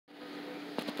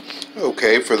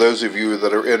Okay, for those of you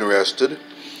that are interested,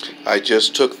 I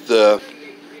just took the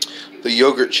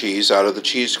yogurt cheese out of the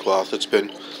cheesecloth. It's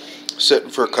been sitting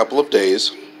for a couple of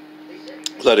days,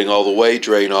 letting all the whey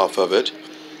drain off of it.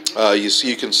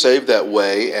 You can save that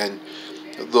whey, and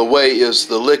the whey is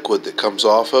the liquid that comes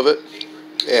off of it,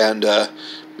 and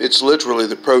it's literally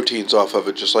the proteins off of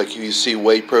it, just like you see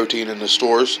whey protein in the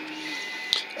stores.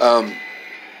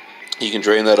 You can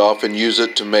drain that off and use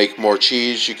it to make more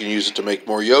cheese. You can use it to make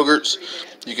more yogurts.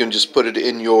 You can just put it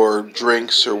in your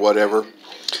drinks or whatever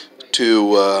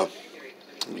to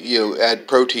add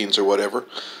proteins or whatever.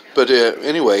 But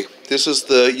anyway, this is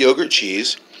the yogurt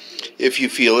cheese. If you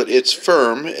feel it, it's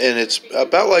firm, and it's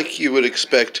about like you would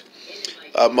expect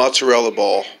a mozzarella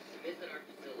ball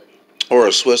or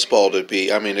a Swiss ball to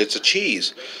be. I mean, it's a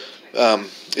cheese.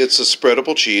 It's a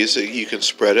spreadable cheese. You can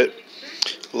spread it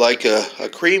like a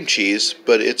cream cheese,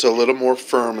 but it's a little more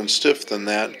firm and stiff than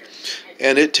that.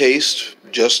 And it tastes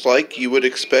just like you would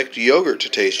expect yogurt to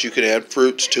taste. You can add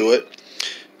fruits to it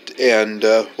and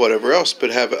whatever else,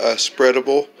 but have a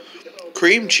spreadable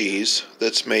cream cheese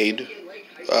that's made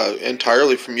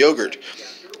entirely from yogurt.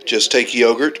 Just take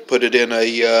yogurt, put it in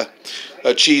a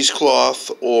cheesecloth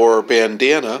or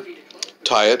bandana,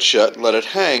 tie it shut, and let it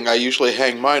hang. I usually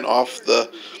hang mine off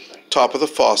the top of the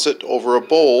faucet over a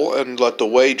bowl and let the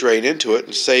whey drain into it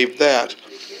and save that.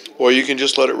 Or you can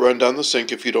just let it run down the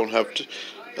sink if you don't have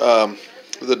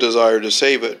the desire to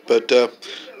save it. But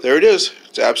there it is.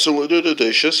 It's absolutely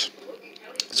delicious.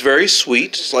 It's very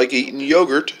sweet. It's like eating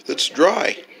yogurt that's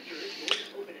dry.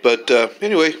 But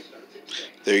anyway,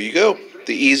 there you go.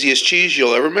 The easiest cheese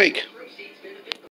you'll ever make.